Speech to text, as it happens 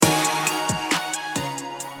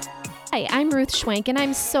Hi, I'm Ruth Schwenk, and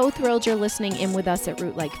I'm so thrilled you're listening in with us at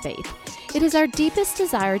Root Like Faith. It is our deepest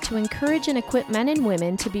desire to encourage and equip men and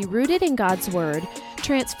women to be rooted in God's Word,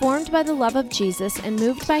 transformed by the love of Jesus, and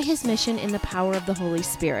moved by His mission in the power of the Holy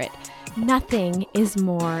Spirit. Nothing is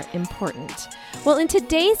more important. Well, in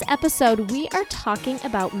today's episode, we are talking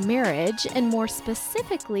about marriage, and more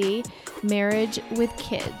specifically, marriage with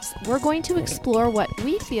kids. We're going to explore what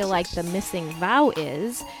we feel like the missing vow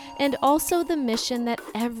is, and also the mission that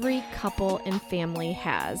every couple and family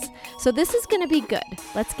has. So this is going to be good.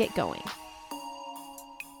 Let's get going.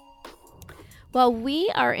 Well, we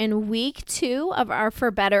are in week 2 of our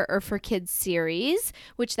For Better or For Kids series,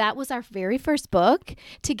 which that was our very first book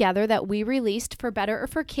together that we released, For Better or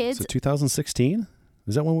For Kids. So 2016?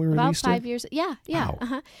 Is that when we released it? About 5 years. Yeah.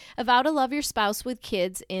 Wow. A Vow to Love Your Spouse with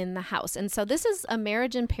Kids in the House. And so this is a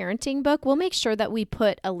marriage and parenting book. We'll make sure that we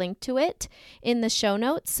put a link to it in the show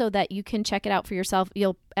notes so that you can check it out for yourself.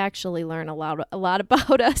 You'll actually learn a lot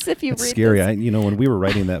about us if you read scary. this. When we were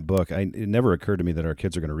writing that book, it never occurred to me that our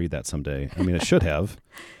kids are going to read that someday. I mean, it should have.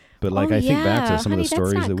 But I think back to some of the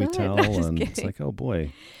stories that we tell, and it's like, oh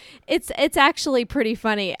boy. It's actually pretty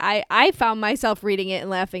funny. I found myself reading it and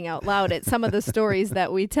laughing out loud at some of the stories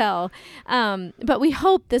that we tell. But we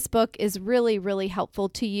hope this book is really, really helpful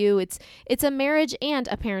to you. It's a marriage and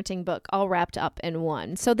a parenting book all wrapped up in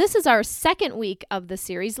one. So this is our second week of the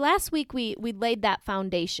series. Last week we laid that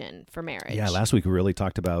foundation for marriage. Yeah, last week we really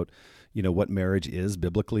talked about what marriage is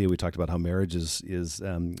biblically. We talked about how marriage is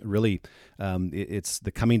really it's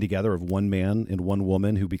the coming together of one man and one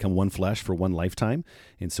woman who become one flesh for one lifetime.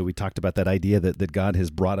 And so we talked about that idea that God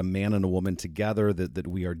has brought a man and a woman together, that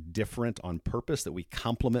we are different on purpose, that we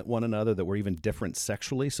complement one another, that we're even different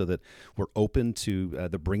sexually, so that we're open to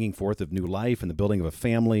the bringing forth of new life and the building of a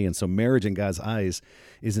family. And so marriage in God's eyes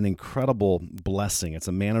is an incredible blessing. It's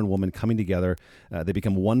a man and woman coming together. They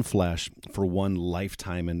become one flesh for one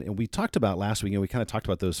lifetime. And we talked about last week, we kind of talked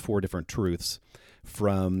about those 4 different truths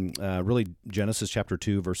from really Genesis chapter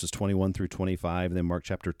 2, verses 21 through 25, and then Mark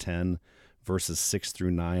chapter 10, verses 6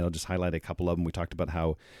 through 9. I'll just highlight a couple of them. We talked about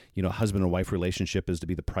how, husband and wife relationship is to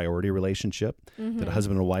be the priority relationship, that a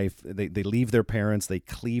husband and wife, they leave their parents, they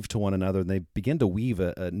cleave to one another, and they begin to weave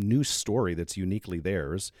a new story that's uniquely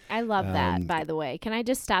theirs. I love that, by the way. Can I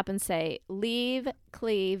just stop and say, leave,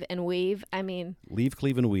 cleave, and weave? I mean... Leave,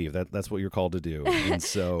 cleave, and weave. That's what you're called to do. And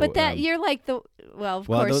so, but you're like the... Well, of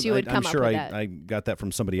course you would come up with that. I got that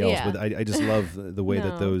from somebody else, but I just love the way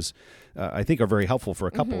that those... I think are very helpful for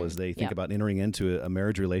a couple as they think about entering into a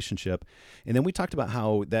marriage relationship. And then we talked about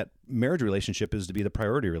how that marriage relationship is to be the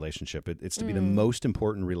priority relationship. It's to be the most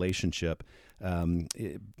important relationship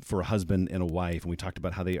for a husband and a wife. And we talked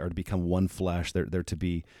about how they are to become one flesh. They're to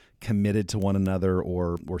be committed to one another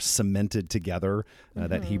or cemented together,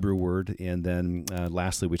 that Hebrew word. And then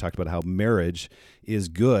lastly, we talked about how marriage is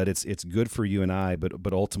good. It's good for you and I,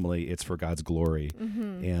 but ultimately it's for God's glory.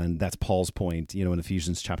 And that's Paul's point, in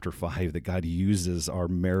Ephesians chapter 5, that God uses our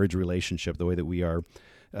marriage relationship, the way that we are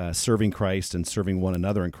serving Christ and serving one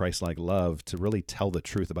another in Christ-like love, to really tell the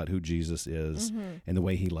truth about who Jesus is and the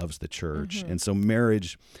way He loves the church. And so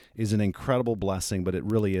marriage is an incredible blessing, but it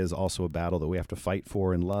really is also a battle that we have to fight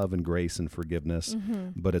for in love and grace and forgiveness,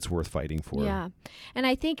 but it's worth fighting for. Yeah. And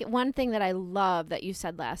I think one thing that I love that you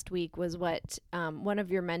said last week was what one of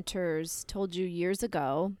your mentors told you years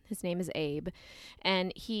ago. His name is Abe,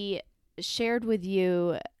 and he shared with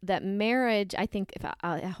you that marriage, I think,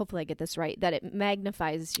 hopefully I get this right, that it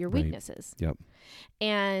magnifies your weaknesses. Right. Yep.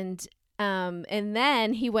 And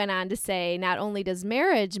then he went on to say, not only does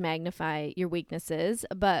marriage magnify your weaknesses,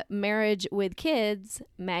 but marriage with kids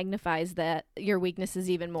magnifies your weaknesses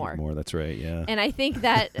even more. That's right. Yeah. And I think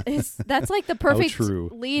that's like the perfect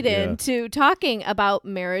lead-in to talking about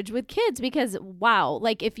marriage with kids, because wow,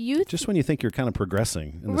 like if you just when you think you're kind of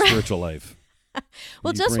progressing in the spiritual life.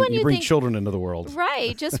 Well, you bring children into the world,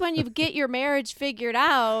 right? Just when you get your marriage figured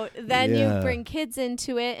out, then you bring kids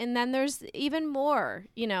into it, and then there's even more.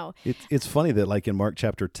 It's funny that, like in Mark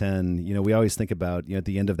chapter 10, we always think about at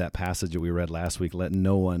the end of that passage that we read last week, let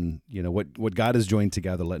no one, what God has joined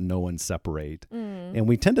together, let no one separate. And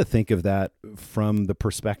we tend to think of that from the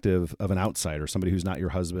perspective of an outsider, somebody who's not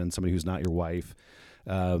your husband, somebody who's not your wife,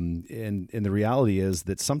 and the reality is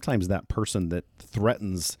that sometimes that person that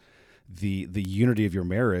threatens the unity of your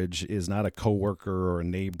marriage is not a coworker or a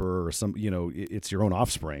neighbor or it's your own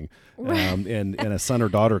offspring. And a son or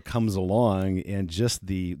daughter comes along, and just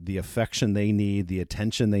the affection they need, the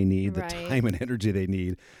attention they need, the time and energy they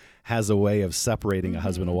need has a way of separating a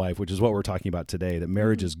husband and wife, which is what we're talking about today, that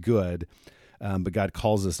marriage is good. But God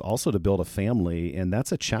calls us also to build a family, and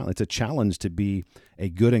that's a challenge. It's a challenge to be a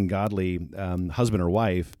good and godly husband or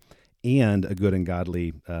wife and a good and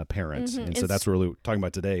godly parent. And so that's what we're really talking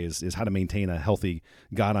about today is how to maintain a healthy,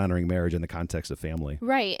 God-honoring marriage in the context of family.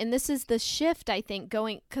 Right. And this is the shift, I think,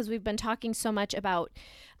 going, because we've been talking so much about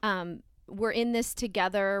we're in this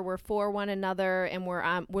together, we're for one another, and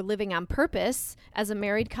we're living on purpose as a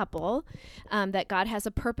married couple, that God has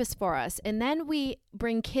a purpose for us. And then we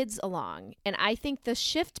bring kids along. And I think the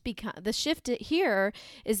shift here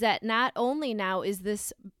is that not only now is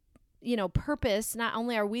this, purpose, not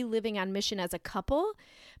only are we living on mission as a couple,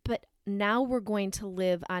 but now we're going to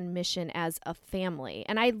live on mission as a family.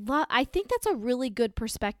 And I think that's a really good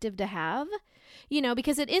perspective to have,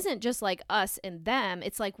 because it isn't just like us and them.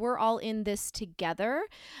 It's like we're all in this together.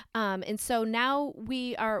 And so now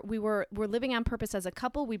we're living on purpose as a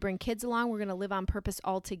couple. We bring kids along. We're going to live on purpose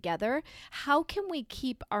all together. How can we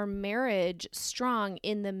keep our marriage strong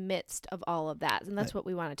in the midst of all of that? And that's what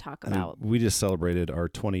we want to talk about. We just celebrated our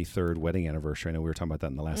 23rd wedding anniversary. I know we were talking about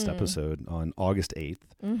that in the last episode on August 8th.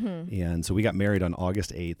 Mm-hmm. And so we got married on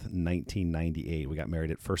August 8th, 1998. We got married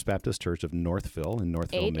at First Baptist Church of Northville in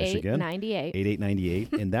Northville, Michigan.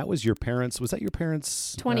 8898. And that was your parents'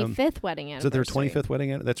 25th wedding anniversary. So their 25th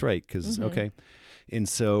wedding anniversary? That's right. Because, okay. And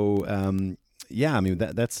so,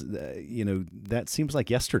 that's, that seems like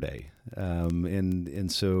yesterday.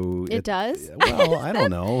 And so. It does? Well, I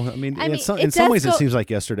don't know. I mean, in some ways it seems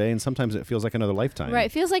like yesterday, and sometimes it feels like another lifetime. Right.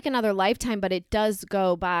 It feels like another lifetime, but it does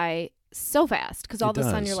go by so fast because all of a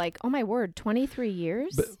sudden you're like, oh my word, 23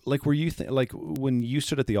 years. But like, were you like when you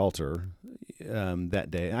stood at the altar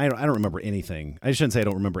that day? I don't remember anything. I shouldn't say I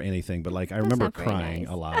don't remember anything, but like I remember crying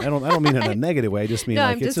a lot. I don't mean it in a negative way. I just mean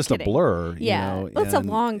it's just kidding. A blur. Yeah, well, it's a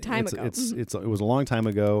long time ago. It was a long time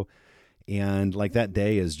ago, and like that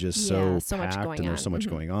day is just so packed, and there's so much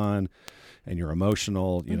going on. And you're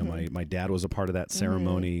emotional. My dad was a part of that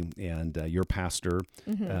ceremony, and your pastor,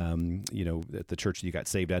 at the church that you got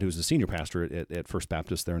saved at, who was the senior pastor at First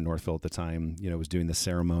Baptist there in Northville at the time, was doing the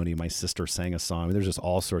ceremony. My sister sang a song. I mean, there's just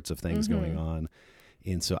all sorts of things going on.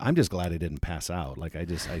 And so I'm just glad I didn't pass out. Like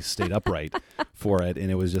I stayed upright for it, and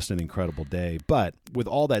it was just an incredible day. But with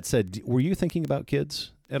all that said, were you thinking about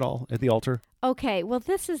kids at all at the altar? Okay, well,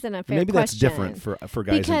 this isn't a fair Maybe question. That's different for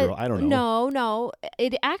guys and girls. I don't know. No.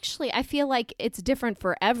 It actually, I feel like it's different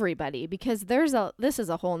for everybody because this is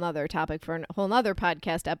a whole nother topic for a whole nother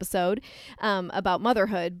podcast episode about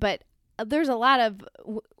motherhood. But there's a lot of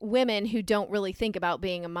women who don't really think about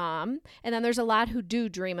being a mom, and then there's a lot who do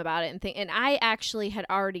dream about it and think. And I actually had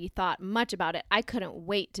already thought much about it. I couldn't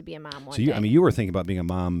wait to be a mom one day. You were thinking about being a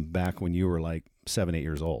mom back when you were like 7, 8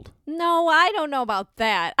 years old. No, I don't know about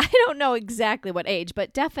that. I don't know exactly what age,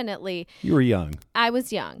 but definitely. You were young. I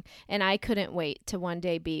was young, and I couldn't wait to one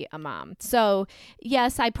day be a mom. So,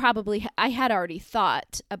 yes, I had already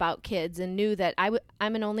thought about kids and knew that I'm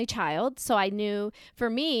an only child. So I knew for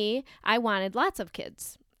me, I wanted lots of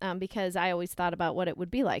kids. Because I always thought about what it would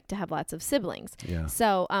be like to have lots of siblings. Yeah.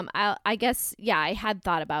 So I guess, I had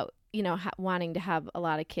thought about wanting to have a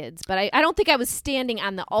lot of kids, but I don't think I was standing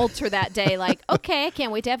on the altar that day like, okay, I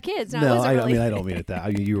can't wait to have kids. No, I don't mean it that. I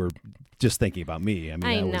mean, you were just thinking about me. I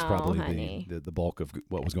mean, that was probably the bulk of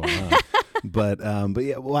what was going on. But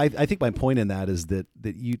yeah, well, I think my point in that is that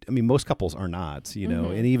most couples are not,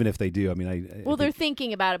 and even if they do, I mean, they're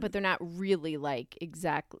thinking about it, but they're not really like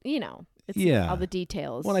exactly, it's all the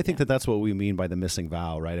details. Well, I think that's what we mean by the missing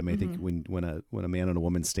vow, right? I mean, I think when a man and a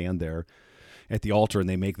woman stand there at the altar and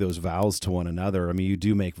they make those vows to one another. I mean, you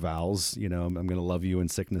do make vows, I'm going to love you in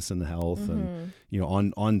sickness and health, and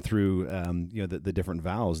on through the different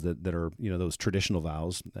vows that are those traditional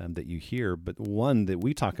vows that you hear. But one that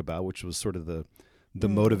we talk about, which was sort of the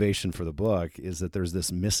motivation for the book, is that there's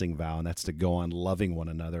this missing vow, and that's to go on loving one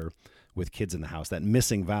another with kids in the house. That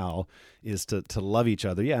missing vow is to love each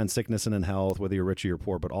other, in sickness and in health, whether you're rich or you're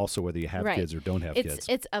poor, but also whether you have kids or don't have kids.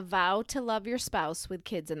 It's a vow to love your spouse with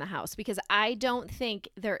kids in the house, because I don't think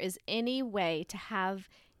there is any way to have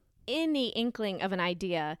any inkling of an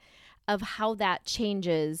idea of how that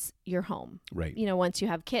changes your home, right? Once you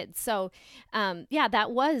have kids. So,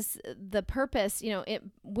 that was the purpose,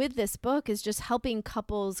 with this book, is just helping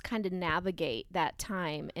couples kind of navigate that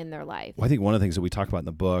time in their life. Well, I think one of the things that we talk about in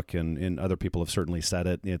the book, and other people have certainly said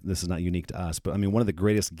it, this is not unique to us, but I mean, one of the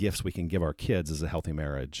greatest gifts we can give our kids is a healthy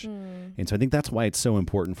marriage. And so I think that's why it's so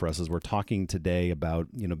important for us as we're talking today about,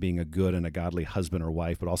 being a good and a godly husband or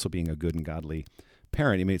wife, but also being a good and godly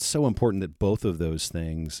parent. I mean, it's so important that both of those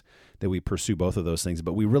things, that we pursue both of those things.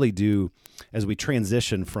 But we really do, as we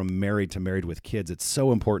transition from married to married with kids, it's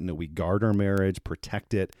so important that we guard our marriage,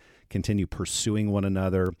 protect it, continue pursuing one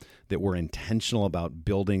another, that we're intentional about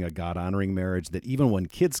building a God-honoring marriage, that even when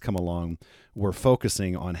kids come along, we're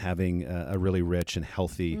focusing on having a really rich and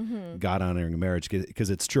healthy God-honoring marriage. Because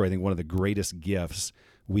it's true, I think one of the greatest gifts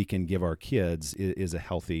we can give our kids is a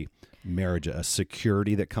healthy marriage, a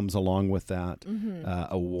security that comes along with that,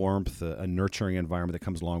 a warmth, a nurturing environment that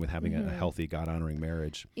comes along with having a healthy, God-honoring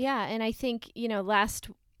marriage. Yeah, and I think,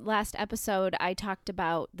 last episode I talked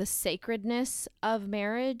about the sacredness of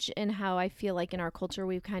marriage and how I feel like in our culture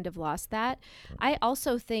we've kind of lost that. I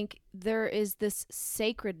also think there is this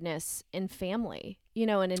sacredness in family,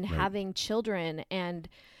 and in having children, and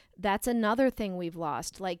that's another thing we've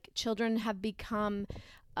lost. Like, children have become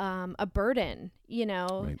a burden,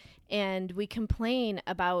 and we complain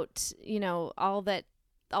about, all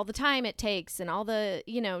the time it takes and all the,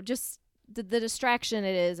 just the distraction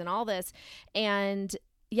it is and all this. And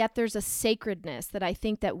yet there's a sacredness that I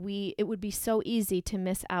think that it would be so easy to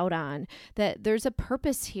miss out on, that there's a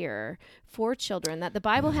purpose here for children, that the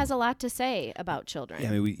Bible has a lot to say about children. Yeah,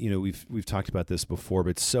 I mean, we've talked about this before,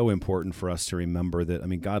 but it's so important for us to remember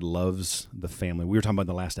that, God loves the family. We were talking about in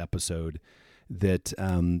the last episode that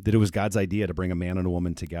it was God's idea to bring a man and a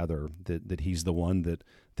woman together, that he's the one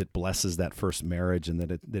that blesses that first marriage, and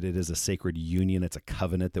that it is a sacred union. It's a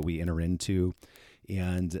covenant that we enter into.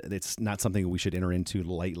 And it's not something that we should enter into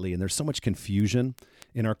lightly. And there's so much confusion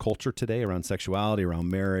in our culture today around sexuality, around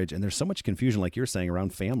marriage, and there's so much confusion, like you're saying,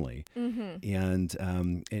 around family. And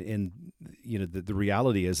the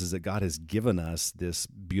reality is that God has given us this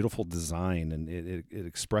beautiful design, and it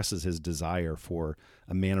expresses His desire for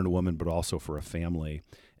a man and a woman, but also for a family.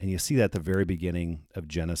 And you see that at the very beginning of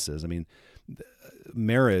Genesis. I mean,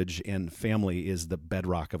 marriage and family is the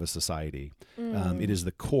bedrock of a society. It is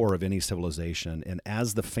the core of any civilization. And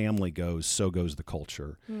as the family goes, so goes the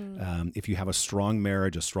culture. If you have a strong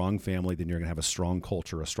marriage, a strong family, then you're going to have a strong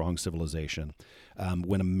culture, a strong civilization.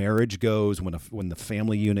 When a marriage goes, when the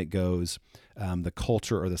family unit goes, the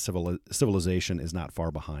culture or the civilization is not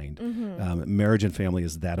far behind. Marriage and family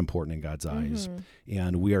is that important in God's eyes.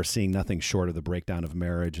 And we are seeing nothing short of the breakdown of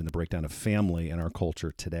marriage and the breakdown of family in our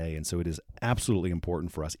culture today. And so it is absolutely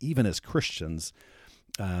important for us, even as Christians,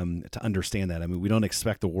 to understand that. I mean, we don't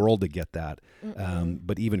expect the world to get that,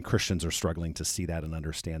 but even Christians are struggling to see that and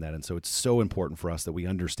understand that. And so it's so important for us that we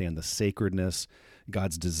understand the sacredness,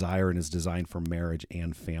 God's desire and His design for marriage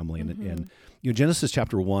and family. And Genesis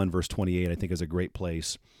chapter 1, verse 28, I think is a great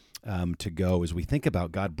place to go as we think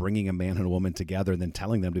about God bringing a man and a woman together and then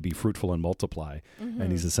telling them to be fruitful and multiply.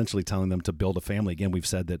 And He's essentially telling them to build a family. Again, we've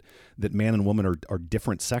said that man and woman are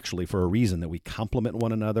different sexually for a reason, that we complement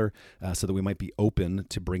one another so that we might be open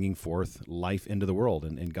to bringing forth life into the world.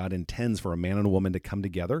 And God intends for a man and a woman to come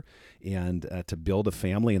together and to build a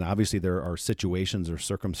family. And obviously there are situations or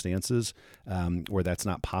circumstances where that's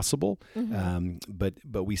not possible.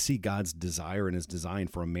 But we see God's desire and His design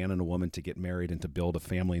for a man and a woman to get married and to build a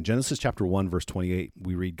family. In Genesis chapter 1, verse 28,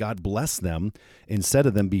 we read, God bless them and said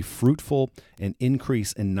to them, be fruitful and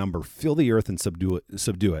increase in number, fill the earth and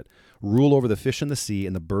subdue it, rule over the fish in the sea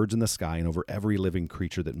and the birds in the sky and over every living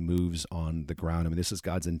creature that moves on the ground. I mean, this is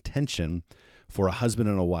God's intention for a husband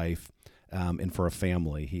and a wife and for a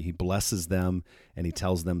family. He blesses them and He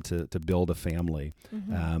tells them to build a family.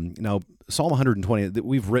 Now, Psalm 120,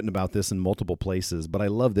 we've written about this in multiple places, but I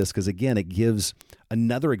love this because, again, it gives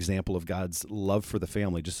another example of God's love for the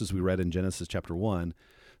family, just as we read in Genesis chapter 1.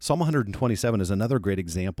 Psalm 127 is another great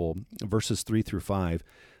example, verses 3 through 5,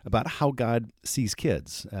 about how God sees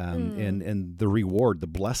kids and the reward, the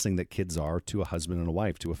blessing that kids are to a husband and a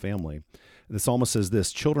wife, to a family. The psalmist says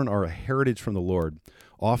this, children are a heritage from the Lord,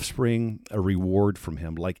 offspring a reward from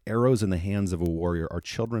Him. Like arrows in the hands of a warrior are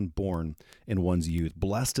children born in one's youth.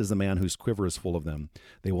 Blessed is the man whose quiver is full of them.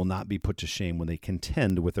 They will not be put to shame when they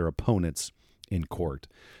contend with their opponents in court.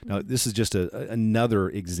 Now, this is just another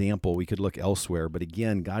example. We could look elsewhere, but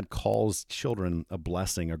again, God calls children a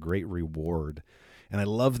blessing, a great reward. And I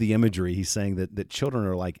love the imagery. He's saying that children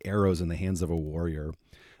are like arrows in the hands of a warrior,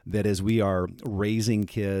 that as we are raising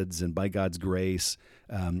kids and by God's grace,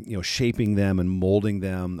 shaping them and molding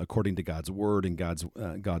them according to God's word and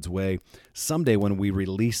God's way, someday when we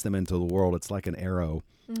release them into the world, it's like an arrow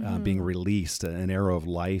being released, an arrow of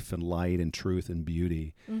life and light and truth and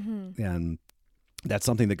beauty. And that's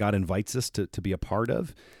something that God invites us to be a part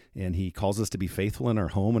of, and He calls us to be faithful in our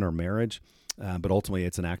home and our marriage. But ultimately,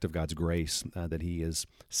 it's an act of God's grace that He is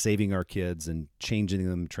saving our kids and changing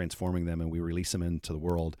them, transforming them, and we release them into the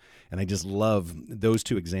world. And I just love those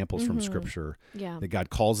two examples from Scripture, that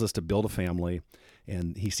God calls us to build a family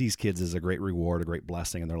and he sees kids as a great reward, a great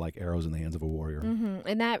blessing, and they're like arrows in the hands of a warrior.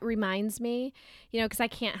 And that reminds me, because I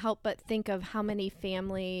can't help but think of how many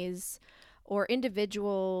families or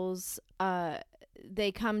individuals,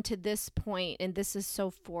 they come to this point and this is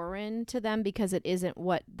so foreign to them because it isn't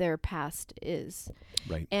what their past is.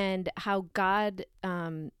 Right. And how God,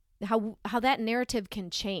 how that narrative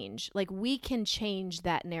can change. Like we can change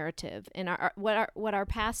that narrative, and what our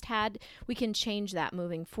past had, we can change that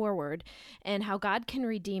moving forward, and how God can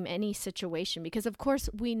redeem any situation, because of course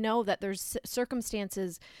we know that there's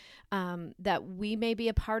circumstances that we may be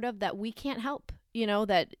a part of that we can't help.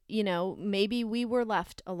 Maybe we were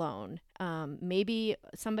left alone. Maybe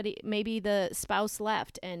the spouse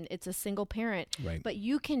left and it's a single parent, right. But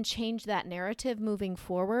you can change that narrative moving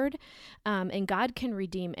forward. And God can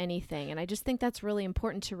redeem anything. And I just think that's really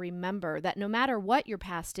important to remember, that no matter what your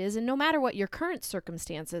past is and no matter what your current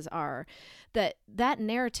circumstances are, that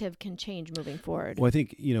narrative can change moving forward. Well, I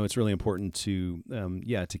think, it's really important to,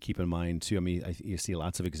 to keep in mind too. I mean, you see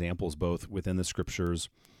lots of examples both within the scriptures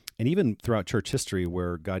and even throughout church history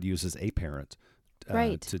where God uses a parent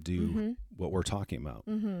to do what we're talking about.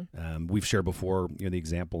 We've shared before, the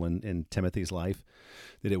example in Timothy's life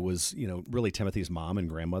that it was, really Timothy's mom and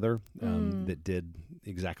grandmother that did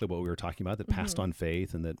exactly what we were talking about, that passed on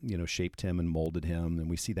faith and that, shaped him and molded him. And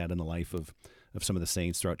we see that in the life of some of the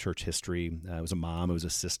saints throughout church history. It was a mom, it was a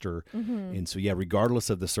sister. And so,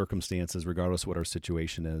 regardless of the circumstances, regardless of what our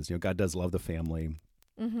situation is, God does love the family.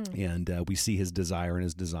 And we see his desire and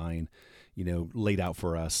his design, laid out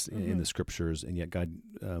for us in the scriptures. And yet God,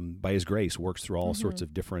 by his grace, works through all sorts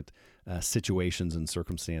of different situations and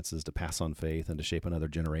circumstances to pass on faith and to shape another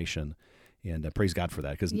generation. And praise God for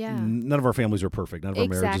that, because none of our families are perfect. None of our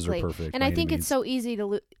marriages are perfect. And I think it's so easy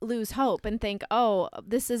to lose hope and think, oh,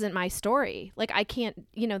 this isn't my story. Like I can't,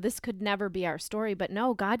 this could never be our story. But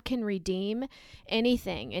no, God can redeem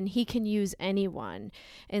anything and he can use anyone.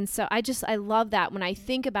 And so I love that when I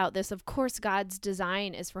think about this. Of course, God's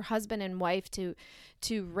design is for husband and wife to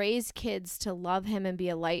raise kids to love him and be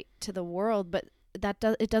a light to the world. But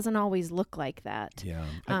it doesn't always look like that. Yeah.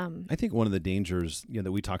 I think one of the dangers,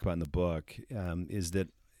 that we talk about in the book is that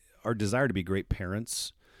our desire to be great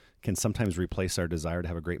parents can sometimes replace our desire to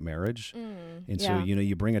have a great marriage. And so,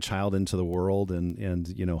 you bring a child into the world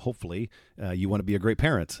and hopefully you want to be a great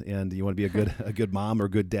parent and you want to be a good mom or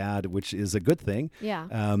good dad, which is a good thing.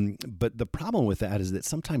 Yeah. But the problem with that is that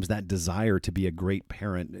sometimes that desire to be a great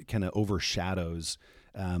parent kind of overshadows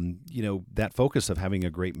that focus of having a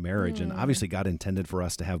great marriage. And obviously God intended for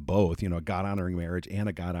us to have both, a God-honoring marriage and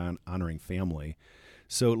a God-honoring family.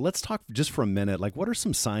 So let's talk just for a minute, like what are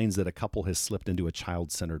some signs that a couple has slipped into a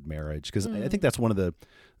child-centered marriage? Because I think that's one of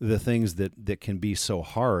the things that can be so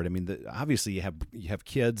hard. I mean, obviously you have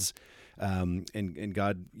kids, and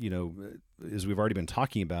God, as we've already been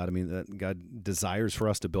talking about, I mean, that God desires for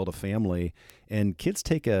us to build a family, and kids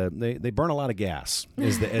they burn a lot of gas,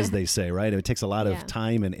 as they say, right? It takes a lot of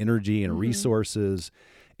time and energy and resources,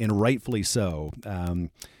 and rightfully so.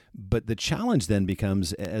 But the challenge then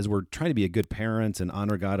becomes, as we're trying to be a good parent and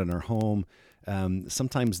honor God in our home,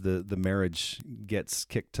 sometimes the marriage gets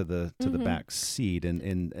kicked to the back seat,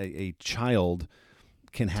 and a child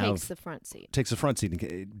takes the front seat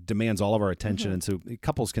and demands all of our attention. And so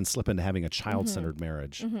couples can slip into having a child-centered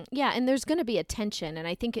marriage. Yeah. And there's going to be a tension. And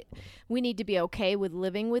I think we need to be okay with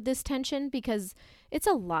living with this tension, because it's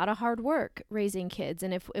a lot of hard work raising kids.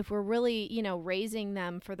 And if we're really, raising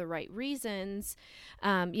them for the right reasons,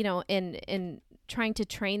 and trying to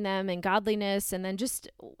train them in godliness and then just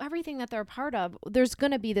everything that they're a part of, there's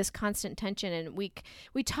going to be this constant tension. And we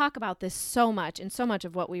talk about this so much, and so much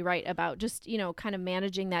of what we write about, just, kind of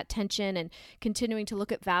managing that tension and continuing to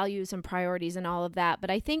look at values and priorities and all of that. But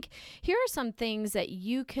I think here are some things that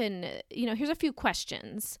you can, here's a few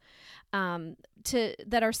questions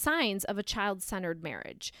that are signs of a child-centered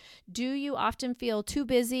marriage. Do you often feel too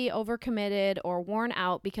busy, overcommitted, or worn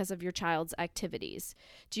out because of your child's activities?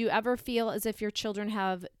 Do you ever feel as if your children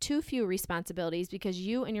have too few responsibilities because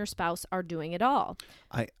you and your spouse are doing it all?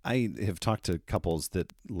 I have talked to couples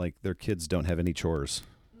that like their kids don't have any chores.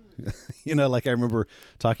 Like I remember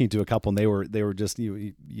talking to a couple, and they were just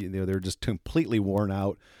they're just completely worn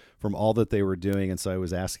out from all that they were doing. And so I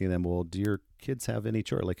was asking them, well, do your kids have any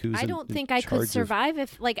chore? Like who's I don't think I could survive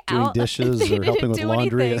if doing dishes or helping with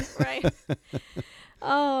laundry. Anything, right?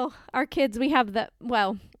 Oh, our kids, we have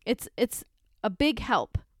it's a big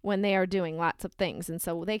help when they are doing lots of things. And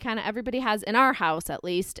so they kind of, everybody has, in our house at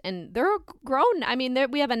least, and they're grown. I mean,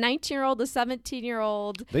 we have a 19-year-old, a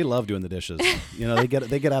 17-year-old. They love doing the dishes. They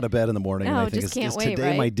get out of bed in the morning and they think, is wait, today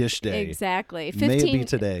right? my dish day? Exactly. May it be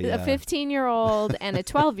today. A 15-year-old and a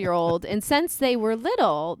 12-year-old. And since they were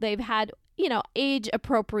little, they've had, age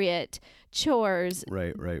appropriate chores.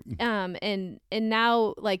 Right. And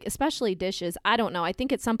now, like, especially dishes, I don't know. I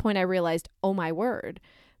think at some point I realized, oh my word,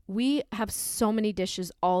 we have so many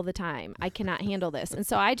dishes all the time. I cannot handle this. And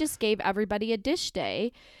so I just gave everybody a dish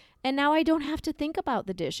day. And now I don't have to think about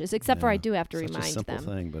the dishes, except for I do have to remind them. Such a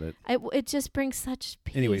simple thing, but it just brings such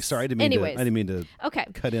peace. Anyway, sorry, I didn't mean to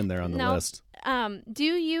cut in there on the list. Do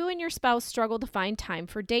you and your spouse struggle to find time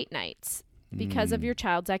for date nights because of your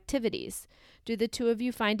child's activities? Do the two of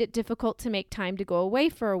you find it difficult to make time to go away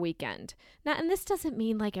for a weekend? Now, and this doesn't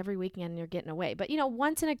mean like every weekend you're getting away, but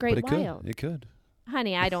once in a great while. It could.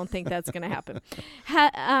 Honey, I don't think that's going to happen.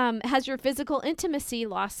 Has your physical intimacy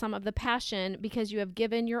lost some of the passion because you have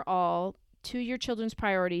given your all to your children's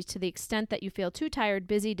priorities to the extent that you feel too tired,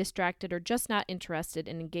 busy, distracted, or just not interested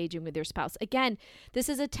in engaging with your spouse? Again, this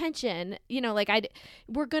is a tension,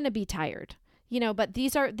 we're going to be tired. But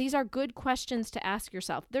these are good questions to ask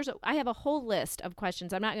yourself. I have a whole list of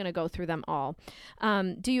questions. I'm not going to go through them all.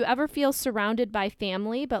 Do you ever feel surrounded by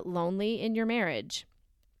family but lonely in your marriage?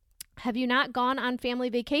 Have you not gone on family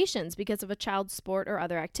vacations because of a child's sport or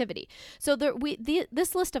other activity? So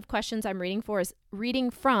this list of questions I'm reading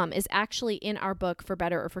from is actually in our book, For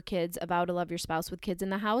Better or for Kids, A Vow to Love Your Spouse with Kids in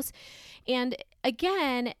the House. And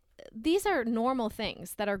again, these are normal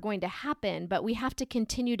things that are going to happen, but we have to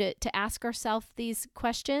continue to ask ourselves these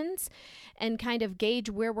questions and kind of gauge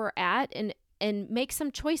where we're at and make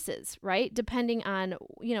some choices, right? Depending on,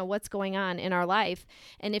 what's going on in our life.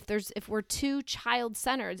 And if we're too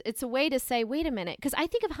child-centered, it's a way to say, wait a minute, because I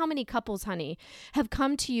think of how many couples, honey, have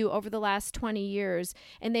come to you over the last 20 years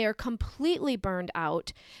and they are completely burned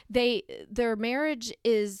out. Their marriage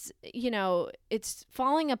is, it's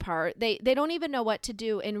falling apart. They don't even know what to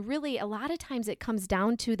do. And really, a lot of times it comes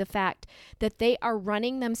down to the fact that they are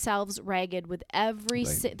running themselves ragged with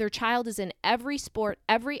their child is in every sport,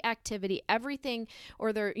 every activity, everything,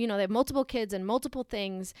 or they have multiple kids and multiple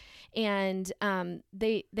things, and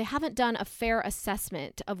they haven't done a fair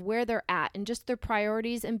assessment of where they're at and just their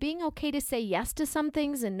priorities and being okay to say yes to some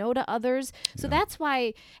things and no to others. So that's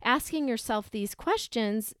why asking yourself these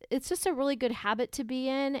questions, it's just a really good habit to be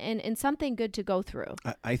in and something good to go through.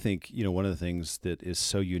 I think, one of the things that is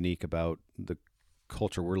so unique about the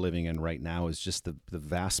culture we're living in right now is just the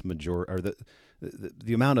vast majority, or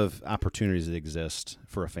the amount of opportunities that exist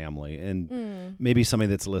for a family. And maybe somebody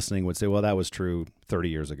that's listening would say, well, that was true 30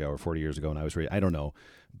 years ago or 40 years ago when I was raised. I don't know.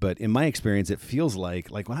 But in my experience, it feels like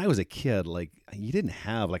when I was a kid, you didn't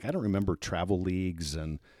have, I don't remember travel leagues,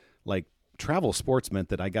 and travel sports meant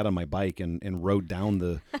that I got on my bike and rode down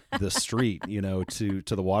the street, to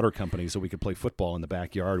the water company so we could play football in the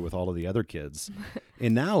backyard with all of the other kids.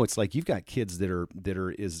 And now it's like you've got kids that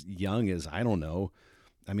are as young as, I don't know,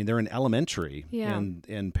 I mean, they're in elementary,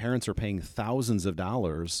 and parents are paying thousands of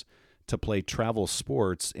dollars to play travel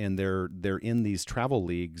sports, and they're in these travel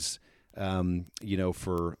leagues,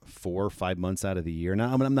 for 4 or 5 months out of the year.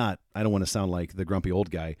 Now, I don't want to sound like the grumpy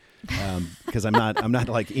old guy, because I'm not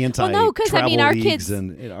like anti travel leagues,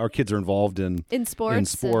 and our kids are involved in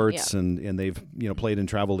sports, and they've played in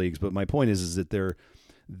travel leagues. But my point is that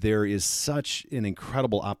there is such an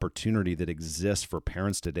incredible opportunity that exists for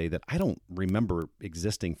parents today that I don't remember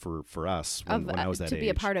existing for us when I was that age. To be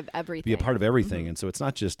a part of everything. Be a part of everything. Mm-hmm. And so it's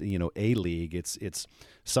not just, a league. It's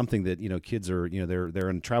something that, kids are, they're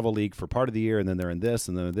in a travel league for part of the year, and then they're in this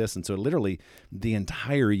and then this. And so literally the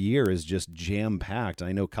entire year is just jam-packed.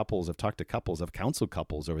 I know I've talked to couples, I've counseled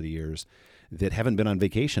couples over the years that haven't been on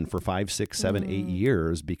vacation for 5, 6, 7, 8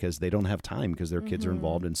 years because they don't have time because their kids are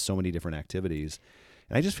involved in so many different activities.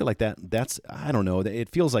 And I just feel like that's, I don't know, it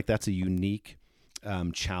feels like that's a unique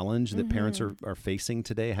challenge that parents are facing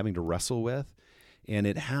today, having to wrestle with. And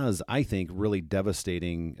it has, I think, really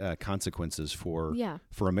devastating consequences for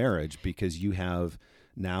a marriage, because you have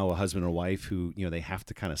now a husband and wife who, they have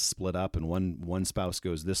to kind of split up, and one spouse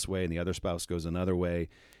goes this way and the other spouse goes another way.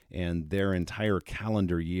 And their entire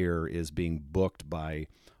calendar year is being booked by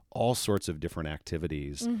all sorts of different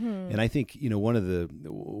activities. And I think, one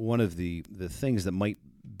of the things that might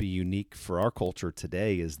be unique for our culture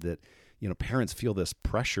today is that, parents feel this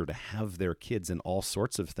pressure to have their kids in all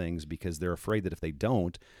sorts of things because they're afraid that if they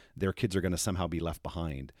don't, their kids are going to somehow be left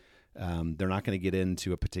behind. They're not going to get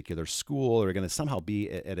into a particular school, or they're going to somehow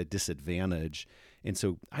be at a disadvantage. And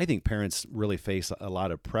so I think parents really face a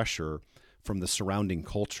lot of pressure from the surrounding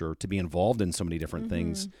culture to be involved in so many different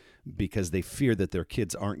things because they fear that their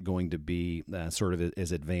kids aren't going to be sort of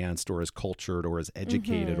as advanced or as cultured or as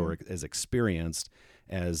educated or as experienced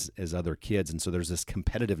as other kids. And so there's this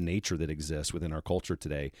competitive nature that exists within our culture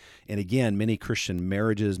today. And again, many Christian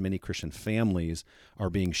marriages, many Christian families are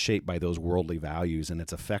being shaped by those worldly values, and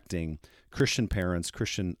it's affecting Christian parents,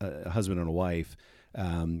 Christian husband and a wife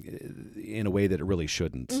in a way that it really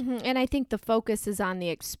shouldn't. And I think the focus is on the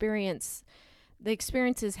experience. The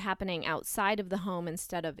experience is happening outside of the home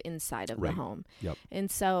instead of inside of the home. Yep.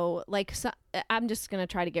 And so, I'm just going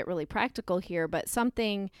to try to get really practical here, but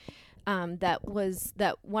something that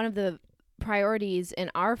one of the priorities in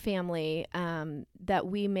our family that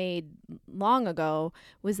we made long ago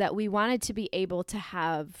was that we wanted to be able to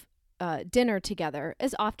have dinner together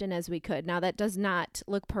as often as we could. Now, that does not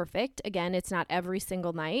look perfect. Again, it's not every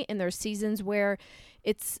single night, and there's seasons where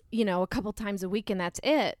it's, a couple times a week and that's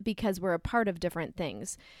it because we're a part of different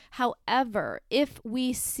things. However, if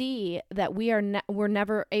we see that we're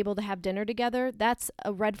never able to have dinner together, that's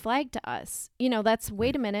a red flag to us. That's,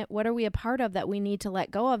 wait a minute, what are we a part of that we need to let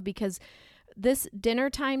go of? Because this dinner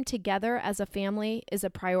time together as a family is a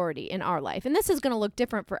priority in our life. And this is going to look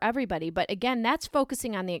different for everybody. But again, that's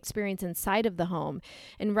focusing on the experience inside of the home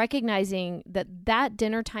and recognizing that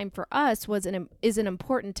dinner time for us is an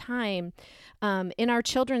important time in our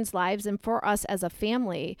children's lives and for us as a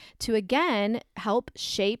family to, again, help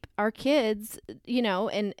shape our kids,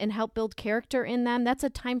 and help build character in them. That's a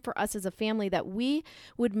time for us as a family that we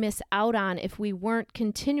would miss out on if we weren't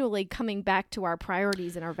continually coming back to our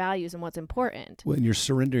priorities and our values and what's important. When you're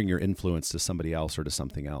surrendering your influence to somebody else or to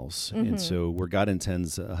something else. And so where God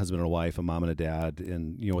intends a husband and a wife, a mom and a dad,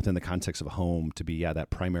 and, within the context of a home to be, that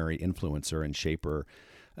primary influencer and shaper.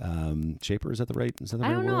 Shaper, is that the right word? I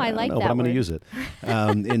don't know. I like that but I'm going to word. use it.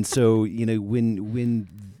 And so, when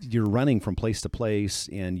you're running from place to place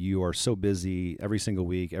and you are so busy every single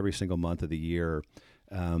week, every single month of the year,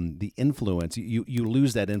 the influence, you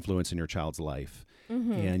lose that influence in your child's life.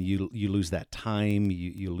 And you lose that time,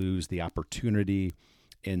 you lose the opportunity.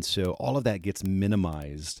 And so all of that gets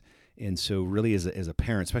minimized. And so really as a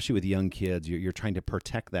parent, especially with young kids, you're trying to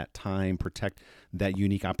protect that time, protect that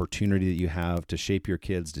unique opportunity that you have to shape your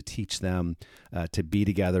kids, to teach them, to be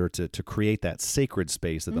together, to create that sacred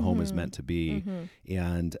space that the home is meant to be.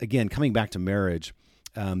 And again, coming back to marriage,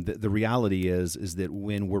 the reality is that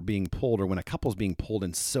when we're being pulled, or when a couple's being pulled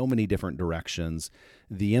in so many different directions,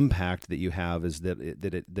 the impact that you have is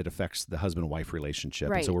that affects the husband-wife relationship.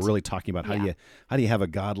 Right. And so we're really talking about how do you have a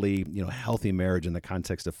godly, healthy marriage in the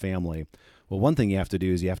context of family. Well, one thing you have to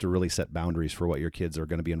do is you have to really set boundaries for what your kids are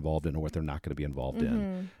going to be involved in or what they're not going to be involved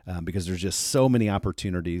in, because there's just so many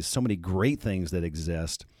opportunities, so many great things that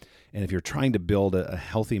exist. And if you're trying to build a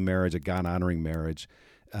healthy marriage, a God-honoring marriage,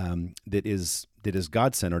 that is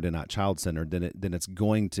God-centered and not child-centered, then it's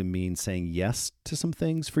going to mean saying yes to some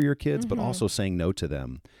things for your kids, but also saying no to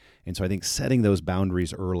them. And so I think setting those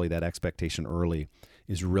boundaries early, that expectation early,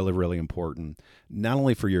 is really, really important, not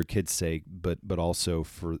only for your kids' sake, but also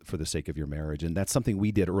for the sake of your marriage. And that's something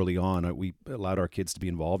we did early on. We allowed our kids to be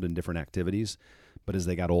involved in different activities, but as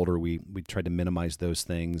they got older, we tried to minimize those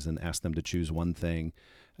things and ask them to choose one thing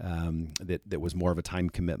that was more of a time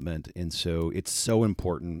commitment. And so it's so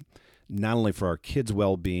important, not only for our kids'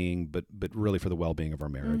 well-being, but really for the well-being of our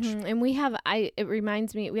marriage. And it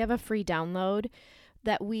reminds me, we have a free download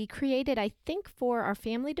that we created, I think, for our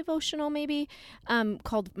family devotional, maybe,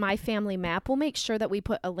 called My Family Map. We'll make sure that we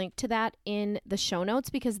put a link to that in the show notes,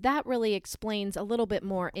 because that really explains a little bit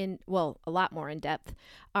more a lot more in depth,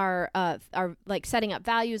 our like setting up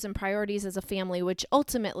values and priorities as a family, which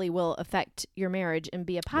ultimately will affect your marriage and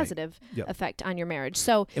be a positive effect on your marriage.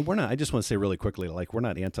 So, and I just want to say really quickly, we're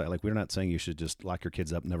not saying you should just lock your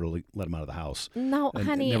kids up, never let them out of the house. No,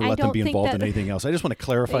 honey, never let them be involved in anything else. I just want to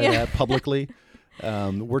clarify that publicly.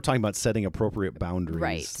 We're talking about setting appropriate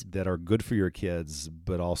boundaries that are good for your kids,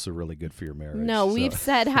 but also really good for your marriage. No, we've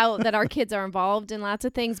said that our kids are involved in lots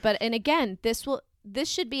of things, and again, this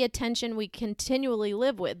should be a tension we continually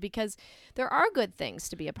live with, because there are good things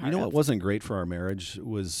to be a part of. What wasn't great for our marriage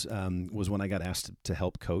was when I got asked to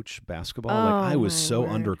help coach basketball. I was so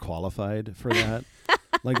underqualified for that.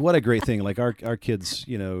 What a great thing. Our kids,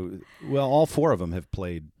 all four of them have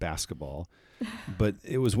played basketball. But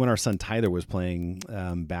it was when our son Tyler was playing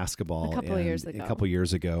basketball a couple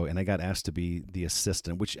years ago, and I got asked to be the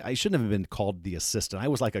assistant, which I shouldn't have been called the assistant. I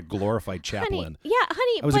was like a glorified chaplain.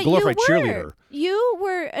 Honey, I was a glorified cheerleader. You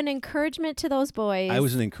were an encouragement to those boys. I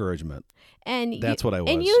was an encouragement. And that's what I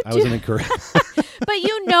was. And I was an encouragement. But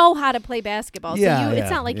you know how to play basketball, so Yeah, it's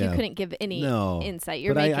not like you yeah. couldn't give any No. insight.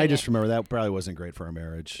 You're But making I just it. remember that probably wasn't great for our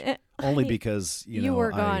marriage. Only because, You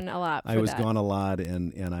were gone a lot I for was that. gone a lot,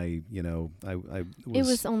 and I It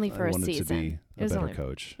was only for I a wanted season. to be It a was better only-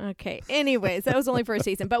 coach. Okay. Anyways, that was only for a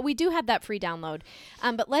season, but we do have that free download.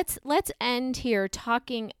 But let's end here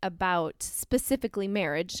talking about specifically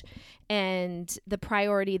marriage and the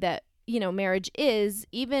priority that marriage is,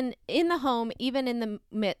 even in the home, even in the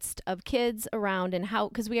midst of kids around, and how,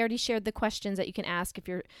 because we already shared the questions that you can ask if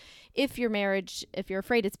your marriage, if you're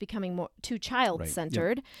afraid it's becoming more too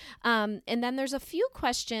child-centered. And then there's a few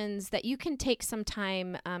questions that you can take some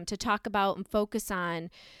time to talk about and focus on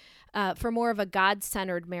for more of a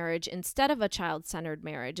God-centered marriage instead of a child-centered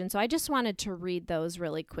marriage. And so I just wanted to read those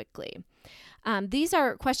really quickly. These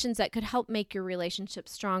are questions that could help make your relationship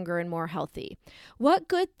stronger and more healthy. What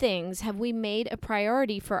good things have we made a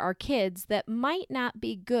priority for our kids that might not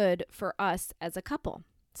be good for us as a couple?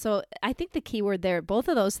 So I think the key word there, both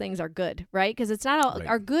of those things are good, right? Because it's not all, Right.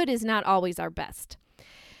 our good is not always our best.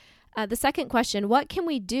 The second question, what can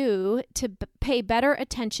we do to pay better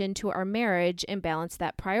attention to our marriage and balance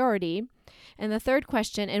that priority? And the third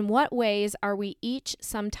question, in what ways are we each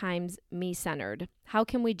sometimes me-centered? How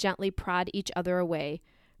can we gently prod each other away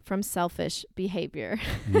from selfish behavior?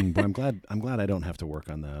 But I'm glad I don't have to work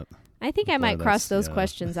on that. I think I might Boy, cross that's- those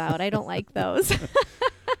questions out. I don't like those.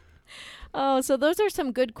 Oh, so those are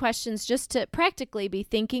some good questions just to practically be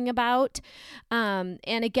thinking about. And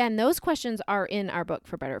again, those questions are in our book,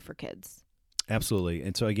 For Better for Kids. Absolutely.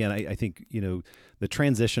 And so again, I think, the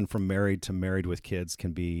transition from married to married with kids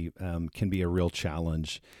can be a real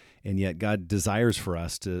challenge. And yet God desires for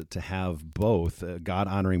us to have both a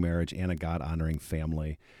God-honoring marriage and a God-honoring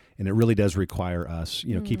family. And it really does require us,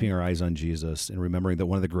 keeping our eyes on Jesus and remembering that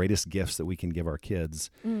one of the greatest gifts that we can give our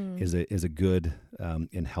kids is a good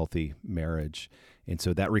and healthy marriage. And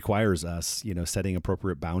so that requires us, setting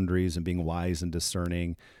appropriate boundaries and being wise and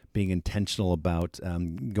discerning, being intentional about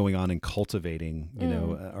going on and cultivating,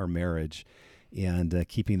 our marriage, and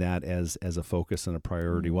keeping that as a focus and a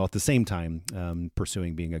priority, while at the same time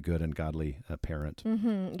pursuing being a good and godly parent.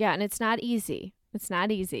 Mm-hmm. Yeah, and it's not easy. It's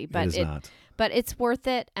not easy, but It is not. But it's worth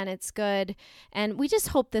it, and it's good. And we just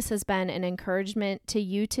hope this has been an encouragement to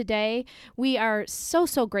you today. We are so,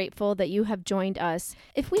 so grateful that you have joined us.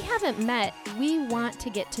 If we haven't met, we want to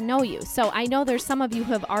get to know you. So I know there's some of you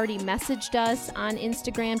who have already messaged us on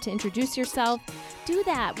Instagram to introduce yourself. Do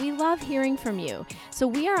that. We love hearing from you. So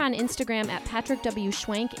we are on Instagram at Patrick W.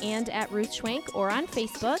 Schwenk and at Ruth Schwenk, or on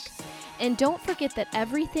Facebook. And don't forget that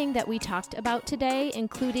everything that we talked about today,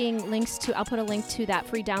 including links to, I'll put a link to that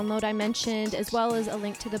free download I mentioned, as well as a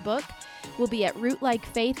link to the book, will be at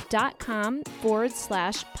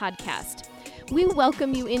rootlikeffaith.com/podcast. We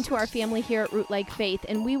welcome you into our family here at Root Like Faith,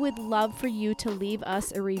 and we would love for you to leave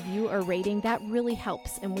us a review or rating. That really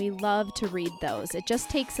helps, and we love to read those. It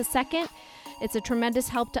just takes a second. It's a tremendous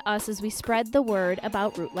help to us as we spread the word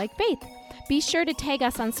about Root Like Faith. Be sure to tag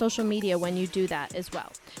us on social media when you do that as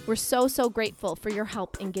well. We're so, so grateful for your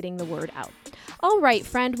help in getting the word out. All right,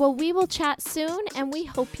 friend. Well, we will chat soon, and we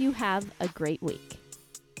hope you have a great week.